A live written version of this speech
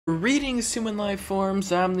Greetings, human life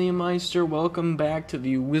forms. I'm the Meister. Welcome back to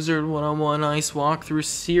the Wizard101 Ice Walkthrough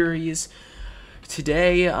series.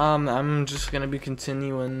 Today, I'm just gonna be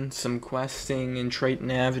continuing some questing in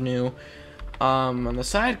Triton Avenue. On the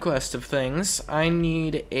side quest of things, I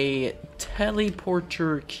need a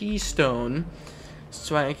teleporter keystone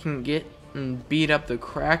so I can get and beat up the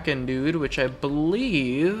Kraken dude, which I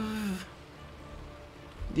believe...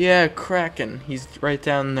 Yeah, Kraken. He's right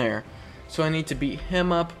down there. So I need to beat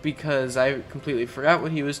him up because I completely forgot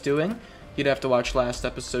what he was doing. You'd have to watch last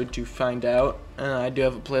episode to find out. And I do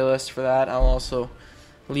have a playlist for that. I'll also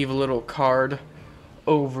leave a little card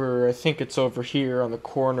over, I think it's over here on the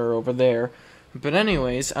corner over there. But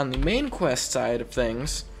anyways, on the main quest side of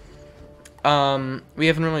things, we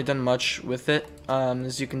haven't really done much with it.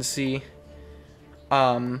 As you can see,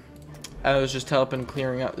 I was just helping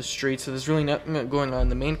clearing out the street, so there's really nothing going on in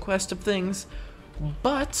the main quest of things.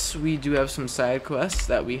 But we do have some side quests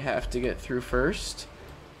that we have to get through first.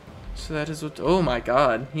 So that is what... Oh my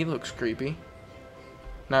god, he looks creepy.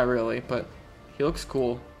 Not really, but he looks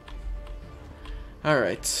cool.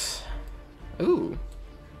 Alright. Ooh.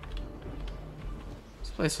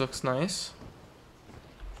 This place looks nice.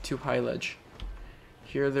 Too high ledge.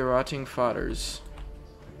 Here are the rotting fodders.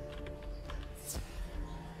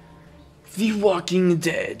 The Walking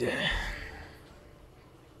Dead.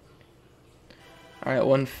 Alright,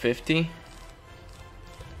 150.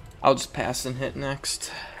 I'll just pass and hit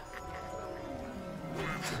next.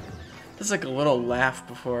 There's like a little laugh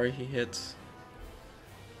before he hits.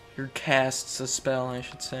 Or casts a spell, I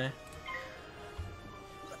should say.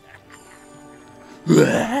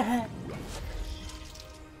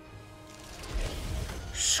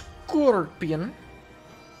 Scorpion.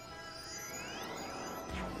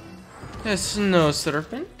 A snow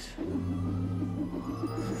serpent.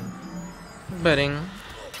 Betting.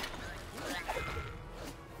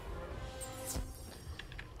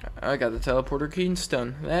 I got the teleporter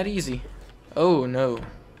keystone. That easy. Oh no.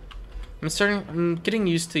 I'm getting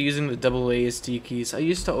used to using the double ASD keys. I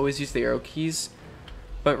used to always use the arrow keys,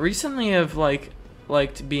 but recently I've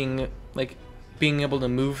liked being able to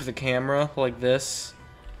move the camera like this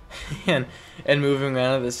and moving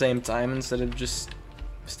around at the same time instead of just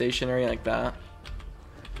stationary like that.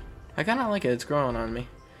 I kinda like it, it's growing on me.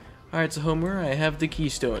 Alright, so Homer, I have the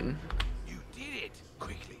keystone. You did it!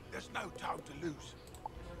 Quickly, there's no time to lose.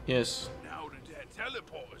 Yes. Now that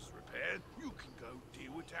teleporter's repaired, you can go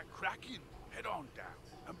deal with that Kraken. Head on down,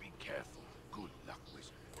 and be careful. Good luck,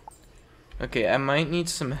 Wizard. Okay, I might need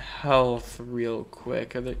some health real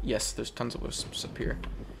quick. Yes, there's tons of wisps up here.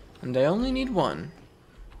 And I only need one.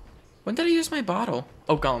 When did I use my bottle?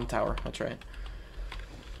 Oh, Golem Tower, that's right.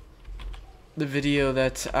 The video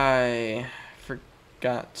that I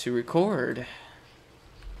forgot to record.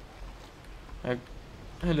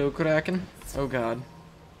 Hello, Kraken. Oh god.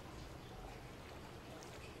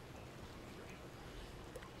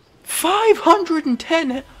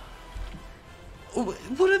 510!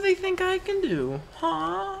 What do they think I can do?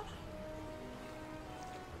 Huh?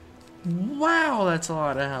 Wow, that's a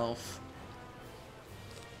lot of health.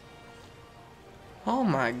 Oh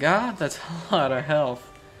my god, that's a lot of health.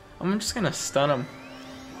 I'm just gonna stun him.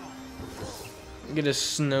 Get a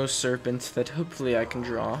snow serpent that hopefully I can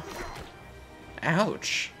draw.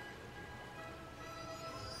 Ouch.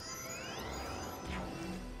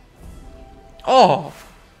 Oh.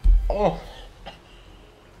 Oh.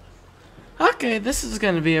 Okay, this is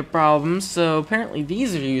gonna be a problem. So apparently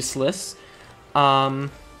these are useless. I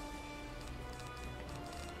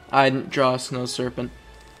didn't draw a snow serpent.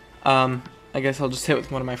 I guess I'll just hit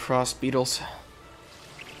with one of my frost beetles.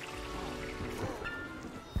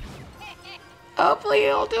 Hopefully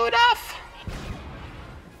it'll do enough.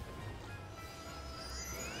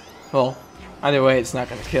 Well, either way, it's not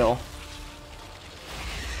gonna kill.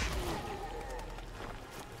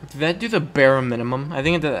 Did that do the bare minimum? I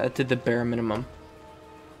think it did the bare minimum.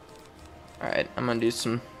 Alright, I'm gonna do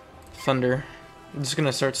some thunder. I'm just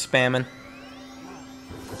gonna start spamming.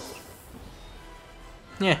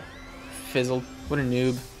 Yeah, fizzled. What a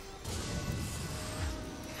noob.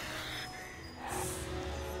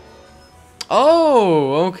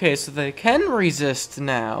 Oh, okay, so they can resist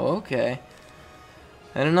now. Okay.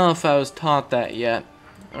 I don't know if I was taught that yet.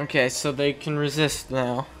 Okay, so they can resist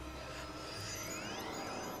now.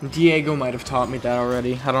 Diego might have taught me that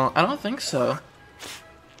already. I don't think so.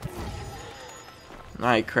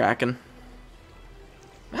 Alright, Kraken.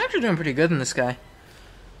 I'm actually doing pretty good in this guy.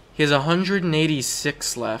 He has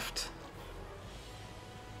 186 left.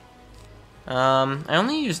 I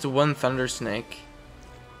only used one Thunder Snake.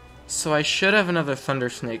 So I should have another Thunder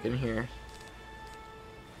Snake in here.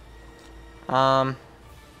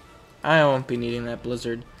 I won't be needing that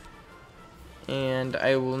blizzard. And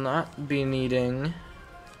I will not be needing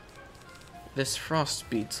this frost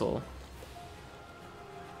beetle.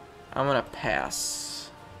 I'm gonna pass.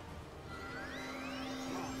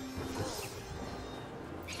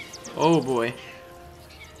 Oh boy.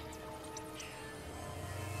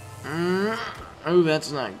 Oh,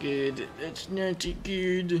 that's not good. That's not too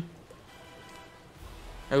good.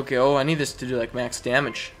 Okay, oh, I need this to do like max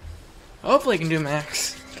damage. Hopefully I can do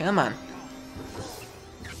max. Come on.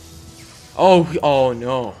 Oh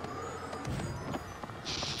no.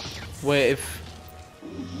 Wait,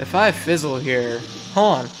 if I fizzle here,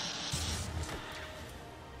 hold on.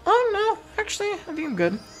 Oh no, actually, I think I'm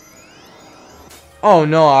good. Oh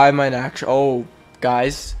no, I might actually. Oh,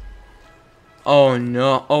 guys. Oh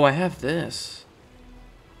no. Oh, I have this.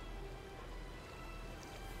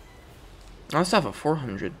 I also have a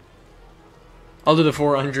 400. I'll do the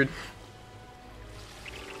 400.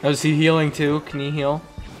 Oh, is he healing too? Can he heal?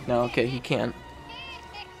 No, okay, he can't.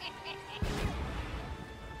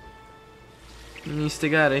 At least I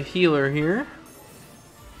got a healer here.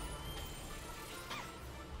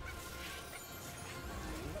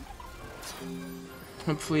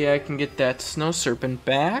 Hopefully I can get that snow serpent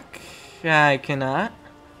back. I cannot.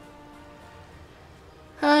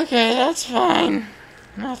 Okay, that's fine.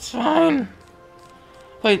 That's fine.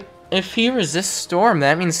 Wait, if he resists storm,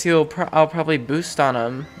 that means I'll probably boost on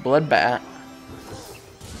him bloodbat.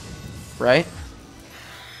 Right?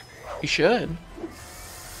 He should.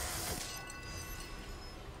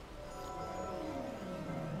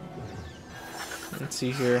 Let's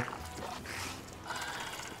see here.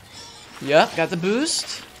 Yep, got the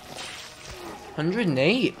boost.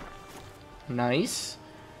 108. Nice.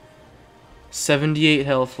 78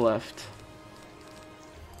 health left.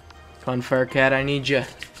 Come on, Fire Cat, I need you.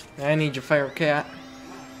 I need you, Fire Cat.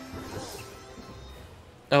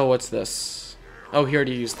 Oh, what's this? Oh, he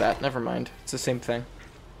already used that. Never mind. It's the same thing.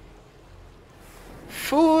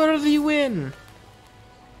 For the win!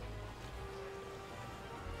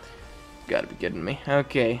 Gotta be kidding me.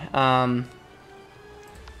 Okay,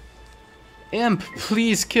 Imp,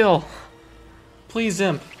 please kill. Please,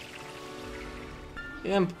 Imp.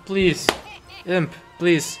 Imp, please. Imp,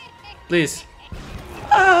 please. Please.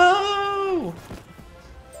 Oh!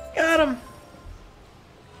 Got him!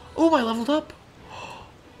 Oh, I leveled up.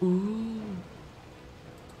 Ooh.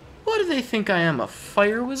 What do they think I am, a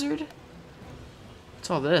fire wizard? What's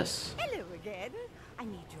all this? Hello again. I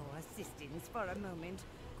need your assistance for a moment.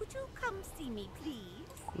 Could you come see me, please?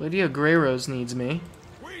 Lydia Greyrose needs me.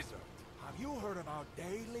 Wizard, have you heard about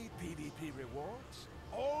daily PvP rewards?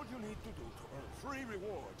 All you need to do to earn free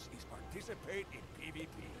rewards is participate in PvP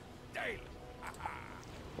daily.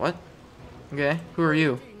 What? Okay, who are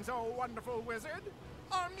you? Greetings, oh wonderful wizard.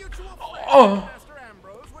 Our mutual friend, Oh. Master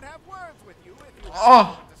Ambrose, would have words with you if you Oh.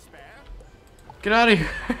 had to spare. Get out of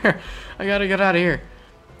here. I gotta get out of here.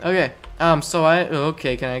 Okay,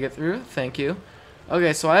 okay, can I get through? Thank you.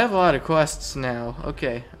 Okay, so I have a lot of quests now.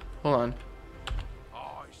 Okay, hold on.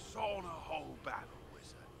 I saw the whole battle,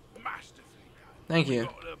 wizard. Masterfully done. Thank We you.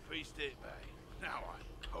 got the beast at bay. Now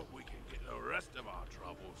I hope we can get the rest of our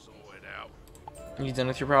troubles sorted out. You done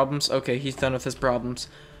with your problems? Okay, he's done with his problems.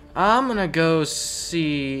 I'm gonna go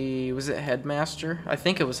see... Was it Headmaster? I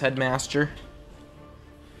think it was Headmaster.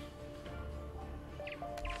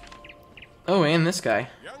 Oh, and this guy.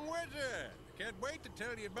 Young wizard, can't wait to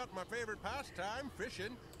tell you about my favorite pastime,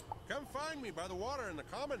 fishing. Come find me by the water in the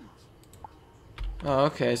commons. Oh,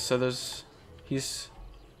 okay, so the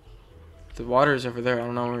water's over there. I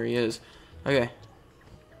don't know where he is. Okay.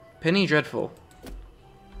 Penny Dreadful.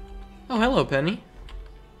 Oh, hello, Penny.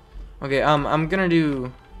 Okay, I'm gonna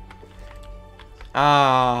do...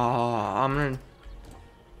 I'm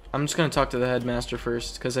just gonna talk to the Headmaster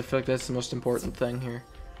first, because I feel like that's the most important thing here.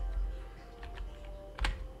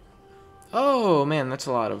 Oh, man, that's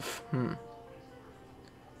a lot of...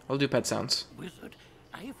 I'll do pet sounds. Wizard,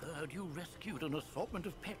 I've heard you rescued an assortment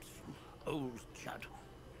of pets from old Judd.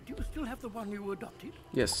 Do you still have the one you adopted?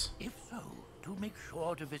 Yes. If so, do make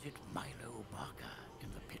sure to visit Milo Barker in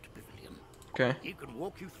the pet pavilion. Okay. He can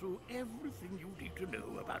walk you through everything you need to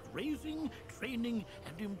know about raising, training,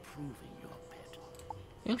 and improving your pet.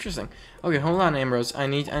 Interesting. Okay, hold on, Ambrose. I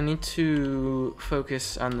need to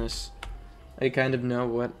focus on this. I kind of know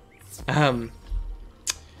what's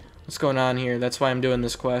going on here. That's why I'm doing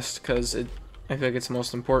this quest, because I feel like it's the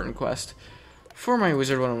most important quest. For my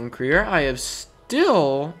Wizard101 career, I have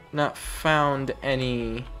still not found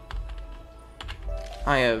any...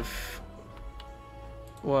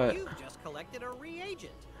 What? You've just collected a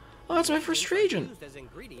reagent. Oh, that's my first reagent. Used as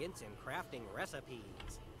ingredients in crafting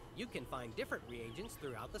recipes. You can find different reagents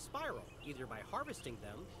throughout the spiral, either by harvesting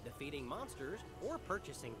them, defeating monsters, or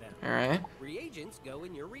purchasing them. Alright. Reagents go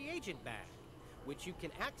in your reagent bag, which you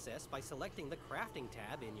can access by selecting the crafting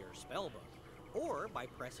tab in your spellbook, or by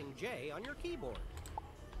pressing J on your keyboard.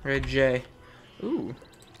 Alright, J. Ooh.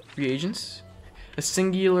 Reagents. A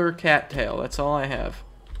singular cattail, that's all I have.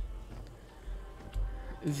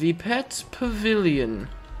 The Pet Pavilion.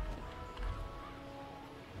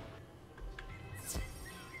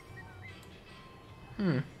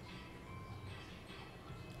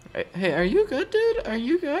 Hey, are you good, dude? Are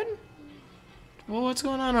you good? Well, what's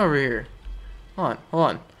going on over here? Hold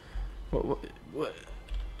on. What?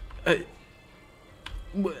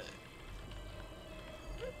 What?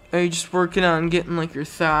 Are you just working on getting, like, your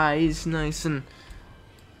thighs nice and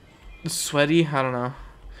sweaty? I don't know.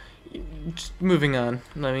 Just moving on.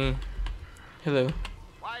 Hello.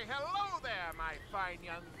 Why, hello there, my fine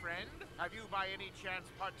young friend. Have you by any chance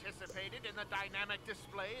participated in the dynamic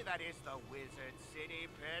display that is the Wizard City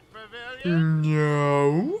Pet Pavilion?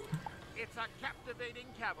 No. It's a captivating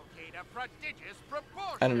cavalcade of prodigious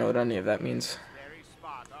proportions. I don't know what any of that means. Very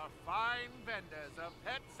spot are fine vendors of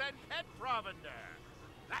pets and pet provender.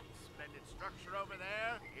 That splendid structure over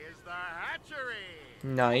there is the hatchery.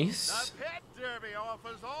 Nice. The Pet Derby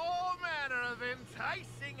offers all manner of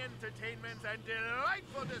enticing entertainments and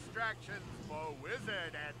delightful distractions for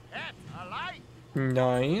wizard and pet alike.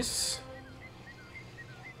 Nice.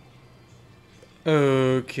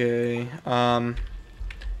 Okay.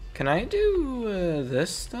 Can I do this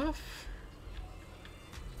stuff?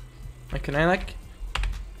 Like, can I like?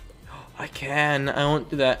 I can. I won't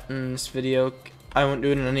do that in this video. I won't do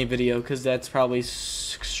it in any video because that's probably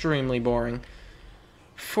extremely boring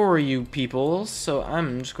for you people. So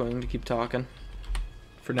I'm just going to keep talking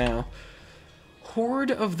for now.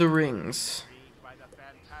 Hoard of the Rings. Intrigued by the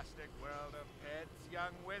fantastic world of pets,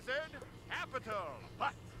 young wizard? Capital!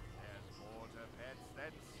 But there's more to pets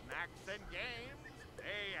than snacks and games.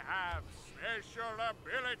 They have special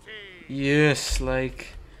abilities. Yes,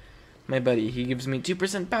 like my buddy. He gives me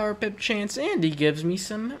 2% power pip chance and he gives me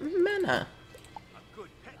some mana. A good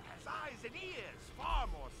pet has eyes and ears, far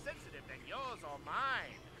more sensitive than yours or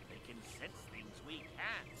mine. They can sense things we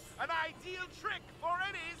can't. An ideal trick for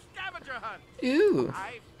any scavenger hunt. Ooh.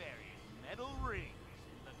 I've buried metal rings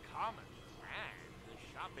in the commons and the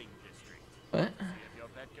shopping district. What? See if your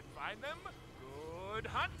pet can find them. Good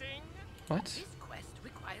hunting. What? This quest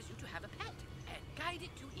requires you to have a pet and guide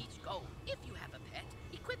it to each goal. If you have a pet,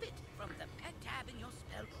 equip it from the pet tab in your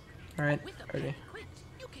spellbook. Alright, With a ready. pet equipped,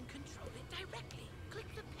 you can control it directly. Click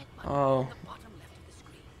the pet button Oh. on the bottom left of the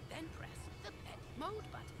screen, then press the pet mode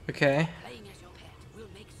button. Okay. Playing as your pet will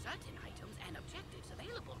make certain items and objectives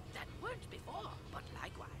available that weren't before. But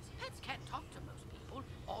likewise, pets can't talk to most people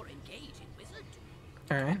or engage in wizard tools.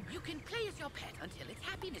 Alright. You can play as your pet until its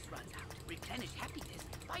happiness runs out. Replenish happiness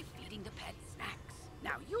by feeding the pet snacks.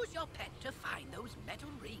 Now use your pet to find those metal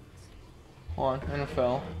rings. Hold on,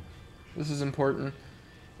 NFL. This is important.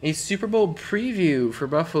 A Super Bowl preview for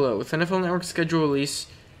Buffalo with NFL Network schedule release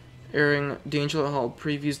airing. D'Angelo Hall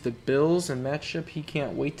previews the Bills and matchup he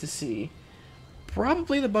can't wait to see.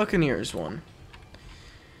 Probably the Buccaneers one.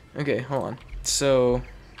 Okay, hold on. So,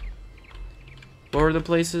 what were the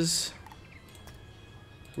places?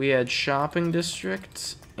 We had shopping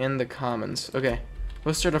districts and the commons. Okay,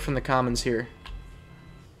 let's start off from the commons here.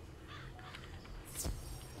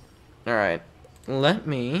 Alright, let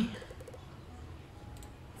me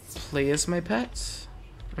play as my pets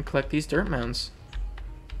and collect these dirt mounds.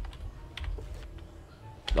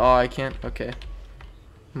 Oh, I can't. Okay.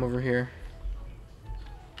 I'm over here.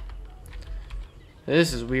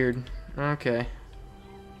 This is weird. Okay.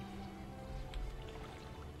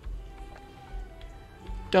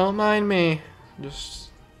 Don't mind me. Just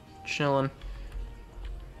chilling.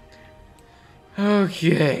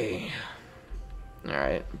 Okay.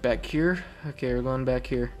 Alright, back here. Okay, we're going back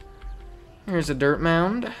here. Here's a dirt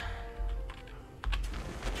mound.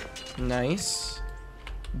 Nice.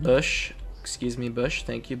 Bush. Excuse me, Bush.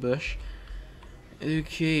 Thank you, Bush.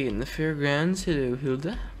 Okay, in the fairgrounds. Hello,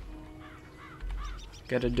 Hilda.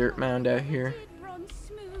 Got a dirt mound out here. Run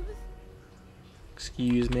smooth.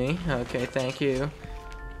 Excuse me. Okay, thank you.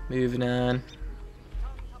 Moving on.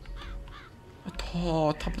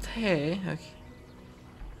 Oh, top of the hay. Okay.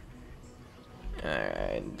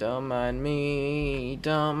 Alright, don't mind me.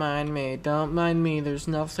 Don't mind me. Don't mind me. There's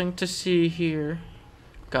nothing to see here.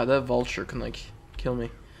 God, that vulture can, like, kill me.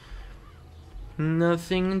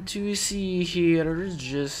 Nothing to see here.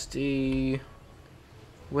 Just a...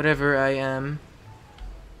 whatever I am.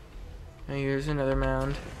 Oh, here's another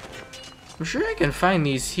mound. I'm sure I can find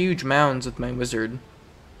these huge mounds with my wizard.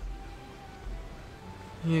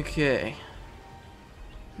 Okay.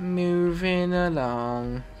 Moving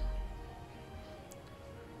along.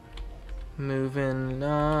 Moving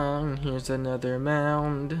along. Here's another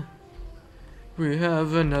mound. We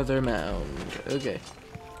have another mound. Okay.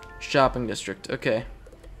 Shopping district. Okay.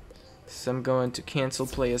 So I'm going to cancel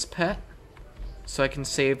play as pet. So I can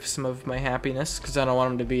save some of my happiness. Because I don't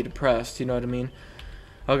want him to be depressed. You know what I mean?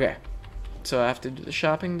 Okay. So I have to do the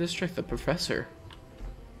shopping district. The professor.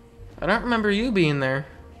 I don't remember you being there.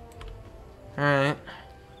 Alright.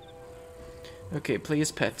 Okay, play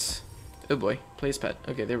as pets. Oh boy, play as pet.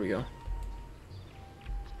 Okay, there we go.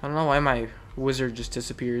 I don't know why my wizard just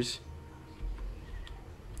disappears.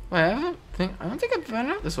 Wait, I don't think I've been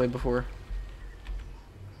out this way before.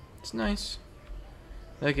 It's nice.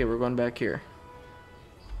 Okay, we're going back here.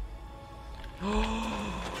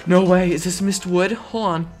 No way, is this Mistwood? Hold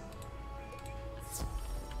on.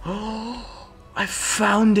 Oh, I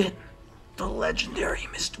found it. The legendary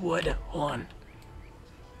Mistwood. Hold on.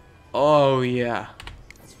 Oh yeah.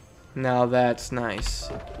 Now that's nice.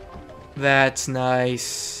 That's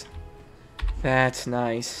nice. That's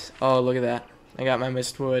nice. Oh, look at that. I got my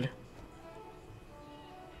Mistwood.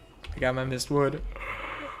 I got my Mistwood.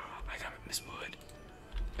 I got my Mistwood.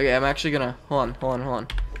 Okay, I'm actually gonna... Hold on.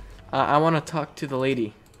 I want to talk to the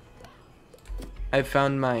lady. I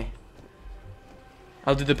found my...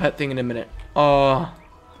 I'll do the pet thing in a minute. Oh,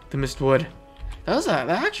 the Mistwood. That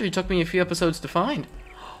actually took me a few episodes to find.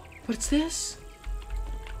 What's this?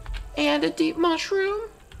 And a deep mushroom?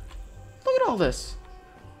 Look at all this.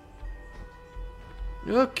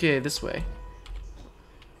 Okay, this way.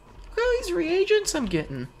 Look at all these reagents I'm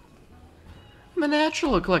getting. I'm a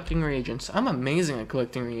natural at collecting reagents. I'm amazing at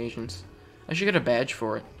collecting reagents. I should get a badge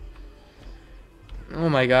for it. Oh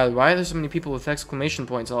my god, why are there so many people with exclamation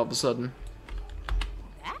points all of a sudden?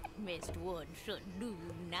 That Mistwood should do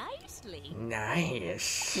nicely.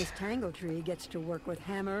 Nice. Miss Tangletree gets to work with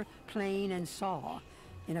hammer, plane, and saw.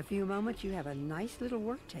 In a few moments, you have a nice little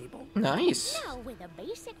work table. Nice. Now, with a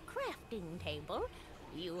basic crafting table,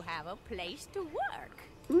 you have a place to work.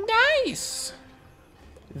 Nice.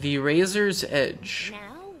 The Razor's Edge.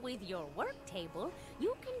 Now, with your work table,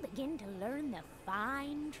 you can begin to learn the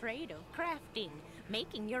fine trade of crafting,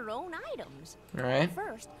 making your own items. Alright.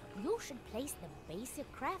 First, you should place the basic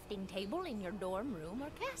crafting table in your dorm room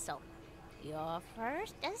or castle. Your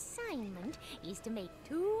first assignment is to make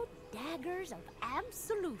 2 daggers of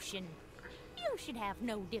absolution. You should have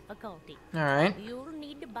no difficulty. Alright. You'll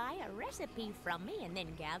need to buy a recipe from me and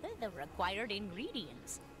then gather the required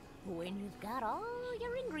ingredients. When you've got all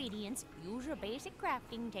your ingredients, use your basic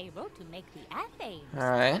crafting table to make the athames.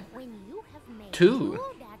 Alright. When you have made 2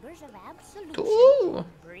 daggers of absolution, 2.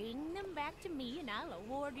 bring them back to me and I'll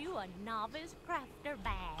award you a novice crafter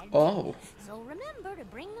badge. Oh. So remember to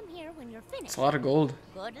bring them here when you're finished. It's a lot of gold.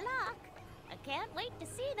 Good luck. I can't wait to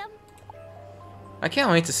see them. I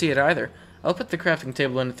can't wait to see it either. I'll put the crafting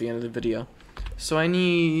table in at the end of the video. So I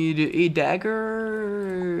need a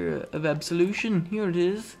dagger of absolution. Here it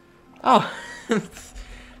is. Oh,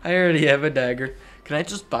 I already have a dagger. Can I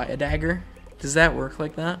just buy a dagger? Does that work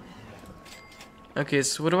like that? Okay,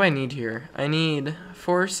 so what do I need here? I need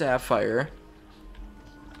 4 sapphire,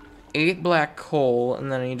 8 black coal,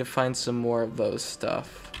 and then I need to find some more of those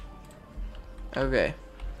stuff. Okay.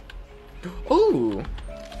 Ooh,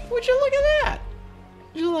 would you look at that?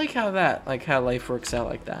 You like how life works out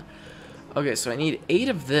like that? Okay, so I need 8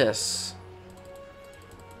 of this.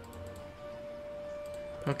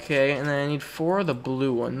 Okay, and then I need 4 of the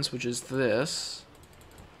blue ones, which is this.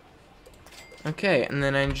 Okay, and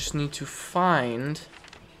then I just need to find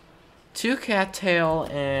 2 cattail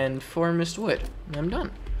and 4 mistwood. And I'm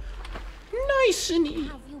done. Nice and easy.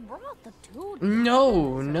 Have you brought the 2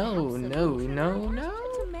 No.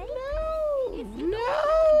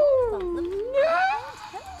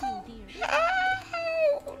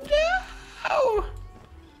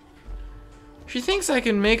 If She thinks I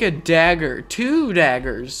can make a dagger, 2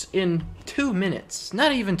 daggers, in 2 minutes.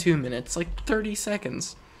 Not even 2 minutes, like 30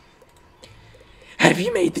 seconds. Have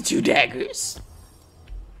you made the 2 daggers?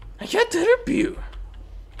 I can't help you.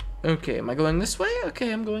 Okay, am I going this way?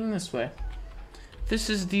 Okay, I'm going this way. This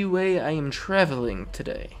is the way I am traveling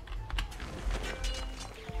today.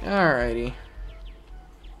 Alrighty.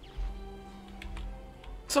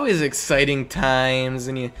 It's always exciting times,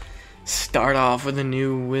 and you start off with a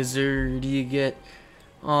new wizard, you get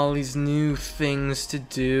all these new things to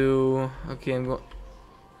do. Okay, I'm going...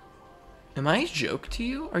 Am I a joke to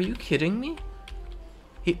you? Are you kidding me?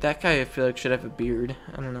 That guy I feel like should have a beard.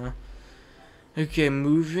 I don't know. Okay,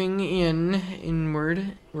 moving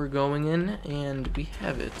inward. We're going in, and we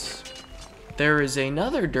have it. There is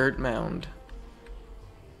another dirt mound.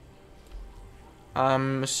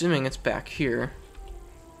 I'm assuming it's back here.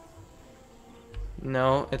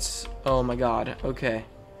 No, it's... Oh my god, okay.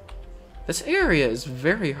 This area is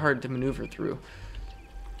very hard to maneuver through.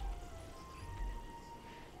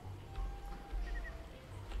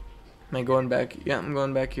 Am I going back? Yeah, I'm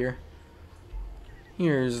going back here.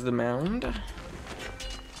 Here's the mound.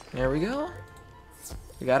 There we go.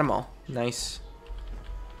 We got them all. Nice.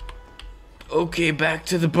 Okay, back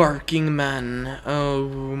to the barking man. Oh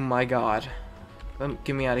my god.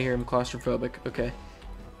 Get me out of here, I'm claustrophobic. Okay.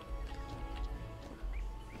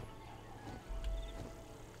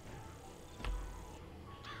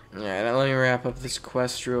 Alright, let me wrap up this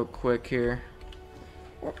quest real quick here.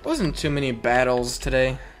 Wasn't too many battles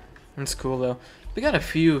today. That's cool though. We got a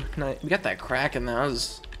few. We got that Kraken. That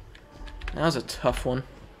was a tough one.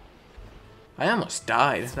 I almost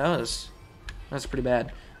died. That was pretty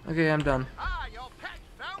bad. Okay, I'm done. Ah, your pet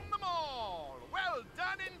found them all. Well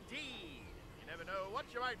done indeed. You never know what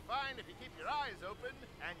you might find if you keep your eyes open,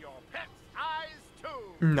 and your pet's eyes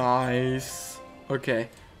too. Nice. Okay,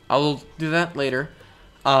 I will do that later.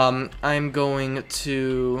 I'm going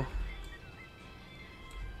to...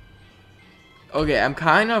 Okay, I'm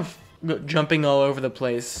kind of jumping all over the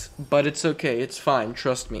place, but it's okay. It's fine.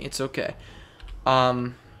 Trust me. It's okay.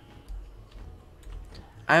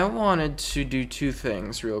 I wanted to do two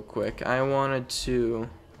things real quick. I wanted to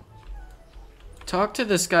talk to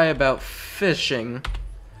this guy about fishing.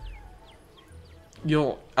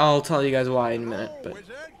 I'll tell you guys why in a minute, but...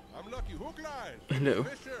 Wizard. I'm Lucky Hookline. Hello.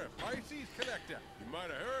 Fisher, Pisces collector. You might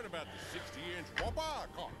have heard about the 60-inch whopper I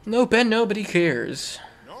caught. No, Ben, nobody cares.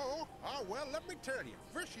 No? Ah, well, let me tell you.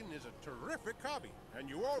 Fishing is a terrific hobby, and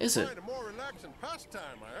you won't Is it? find a more relaxing pastime,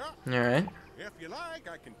 Alright. If you like,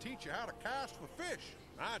 I can teach you how to cast for fish.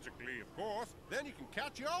 Magically, of course. Then you can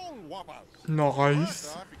catch your own whoppers. Nice.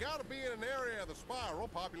 First off, you gotta be in an area of the spiral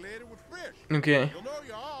populated with fish. Okay. You'll know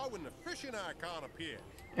you are when the fishing icon appears.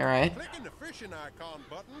 Alright. Clicking the fishing icon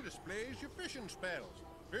button displays your fishing spells.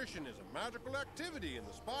 Fishing is a magical activity in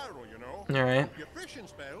the spiral, you know. Alright. Your fishing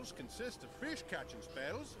spells consist of fish catching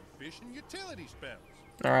spells and fishing utility spells.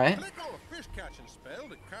 Alright. Click on a fish catching spell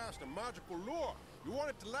to cast a magical lure. You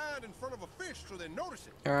want it to land in front of a fish so they notice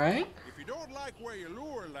it. Alright. If you don't like where your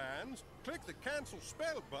lure lands, click the cancel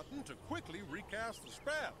spell button to quickly recast the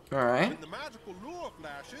spell. Alright. When the magical lure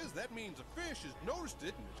flashes, that means a fish has noticed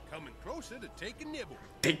it and is coming closer to take a nibble.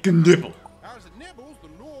 Take a nibble. As it nibbles,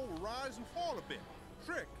 the lure will rise and fall a bit.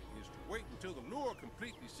 Trick is to wait until the lure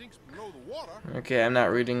completely sinks below the water. Okay, I'm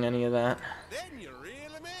not reading any of that. Then you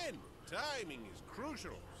reel them in. Timing is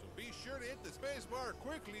crucial, so be sure to hit the space bar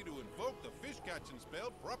quickly to invoke the fish catching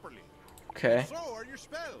spell properly. Okay. So are your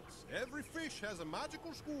spells. Every fish has a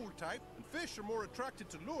magical school type, and fish are more attracted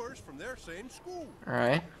to lures from their same school.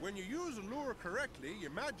 Alright. When you use a lure correctly,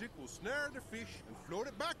 your magic will snare the fish and float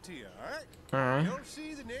it back to you, alright? Alright. You'll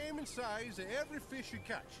see the name and size of every fish you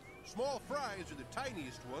catch. Small fries are the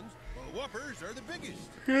tiniest ones, while whoppers are the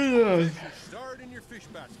biggest. Fish are stored in your fish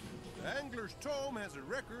basket. The angler's tome has a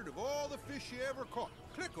record of all the fish you ever caught.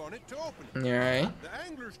 Click on it to open it. Alright. The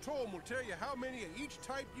angler's tome will tell you how many of each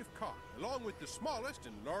type you've caught, along with the smallest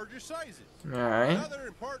and largest sizes. Alright. Another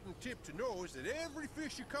important tip to know is that every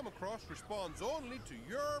fish you come across responds only to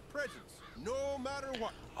your presence, no matter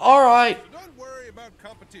what. Alright. So don't worry about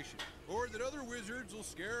competition, or that other wizards will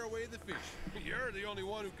scare away the fish. You're the only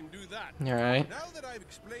one who can do that. Alright. Now that I've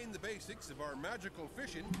explained the basics of our magical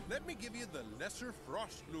fishing, let me give you the Lesser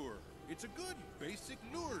Frost Lure. It's a good basic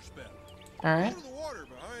lure spell. Alright. Go to the water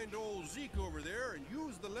behind old Zeke over there and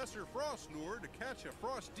use the Lesser Frost Lure to catch a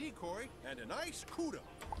frost decoy and a nice cuda.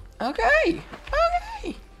 Okay.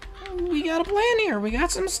 Okay. We got a plan here. We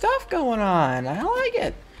got some stuff going on. I like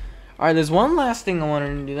it. Alright, there's one last thing I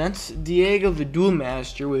wanted to do. That's Diego the Duel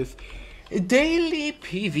Master with daily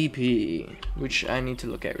PvP, which I need to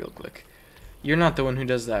look at real quick. You're not the one who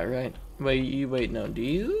does that, right? Wait, no. Do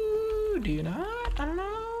you? Do you not? I don't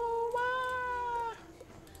know.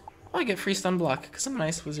 I get free stun block because I'm a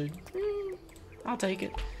nice wizard. I'll take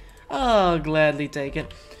it. I'll gladly take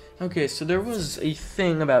it. Okay, so there was a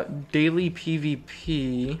thing about daily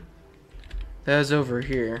PvP that was over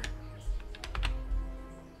here.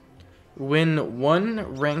 Win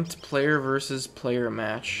one ranked player versus player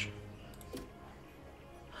match.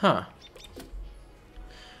 Huh.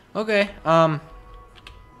 Okay, I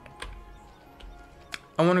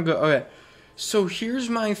want to go. Okay. So here's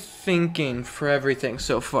my thinking for everything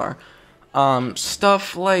so far.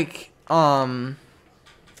 Stuff like,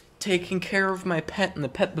 taking care of my pet in the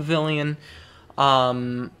pet pavilion,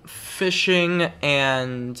 fishing,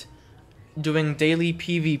 and doing daily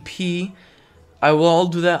PvP. I will all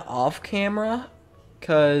do that off camera,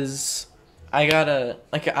 because I gotta,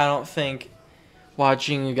 like, I don't think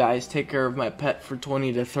watching you guys take care of my pet for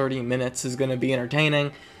 20 to 30 minutes is gonna be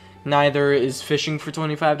entertaining. Neither is fishing for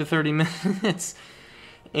 25 to 30 minutes.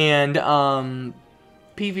 And,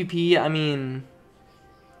 PvP, I mean,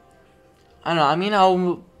 I don't know, I mean,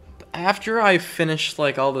 after I finish,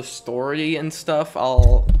 like, all the story and stuff,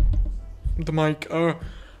 I'll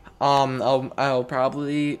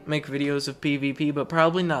probably make videos of PvP, but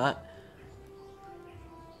probably not.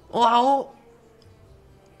 Well,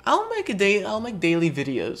 I'll make daily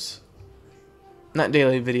videos. Not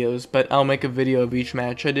daily videos, but I'll make a video of each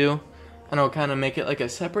match I do, and I'll kind of make it like a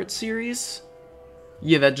separate series.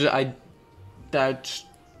 Yeah, that just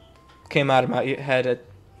came out of my head at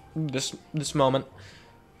this moment.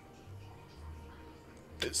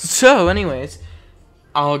 So, anyways,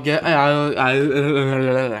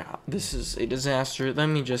 this is a disaster.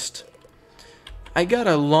 I got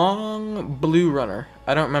a long blue runner.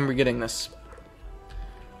 I don't remember getting this.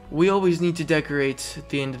 We always need to decorate at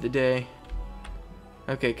the end of the day.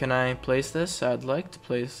 Okay, can I place this? I'd like to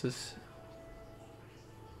place this.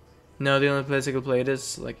 No, the only place I could play it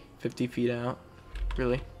is like 50 feet out.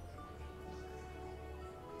 Really?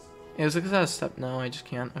 It was like a step. No, I just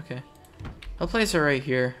can't. Okay. I'll place it right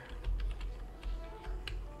here.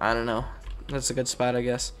 I don't know. That's a good spot, I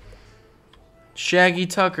guess. Shaggy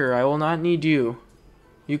Tucker, I will not need you.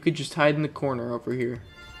 You could just hide in the corner over here.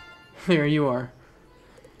 There you are.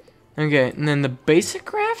 Okay, and then the basic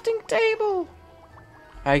crafting table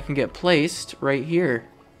I can get placed right here.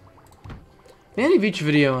 At the end of each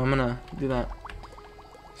video, I'm gonna do that.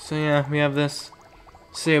 So yeah, we have this.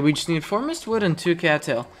 So yeah, we just need 4 mist wood and 2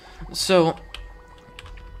 cattail. So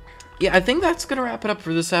yeah, I think that's gonna wrap it up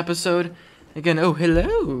for this episode. Again, oh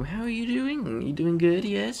hello, how are you doing? You doing good?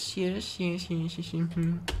 Yes.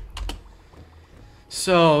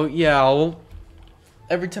 So yeah,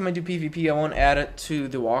 every time I do PvP, I won't add it to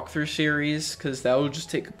the walkthrough series because that will just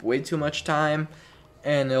take way too much time,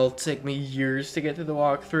 and it'll take me years to get to the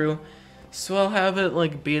walkthrough. So I'll have it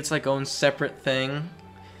like be its like own separate thing.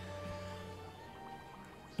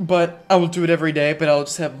 But I will do it every day, but I'll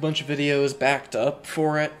just have a bunch of videos backed up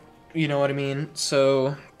for it. You know what I mean?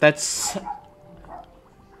 So that's...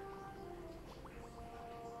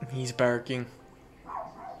 He's barking.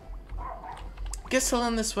 Guess I'll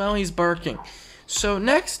end this while he's barking. So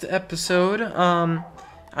next episode,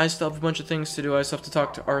 I still have a bunch of things to do. I still have to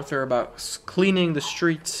talk to Arthur about cleaning the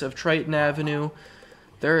streets of Triton Avenue.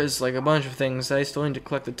 There is like a bunch of things. I still need to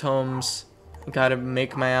collect the tomes. Gotta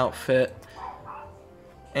make my outfit.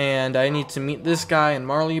 And I need to meet this guy in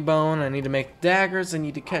Marleybone. I need to make daggers. I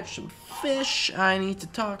need to catch some fish. I need to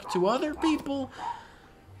talk to other people.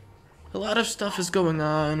 A lot of stuff is going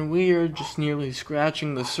on. We are just nearly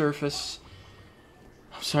scratching the surface.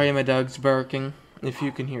 I'm sorry my dog's barking. If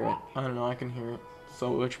you can hear it. I don't know, I can hear it.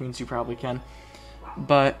 So, which means you probably can.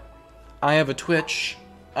 But I have a Twitch.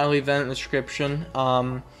 I'll leave that in the description.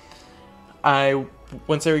 Once I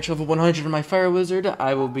reach level 100 in my Fire Wizard,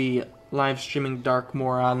 I will be live streaming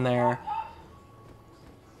Darkmoor on there.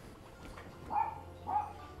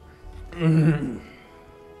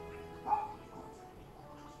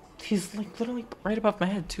 He's like literally right above my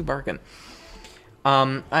head too, barking.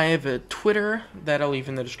 I have a Twitter that I'll leave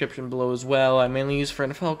in the description below as well. I mainly use for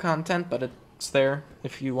NFL content, but it's there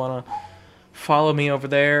if you want to follow me over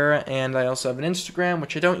there. And I also have an Instagram,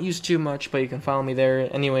 which I don't use too much, but you can follow me there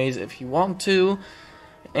anyways if you want to.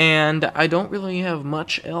 And I don't really have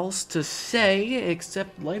much else to say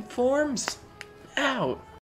except life forms out.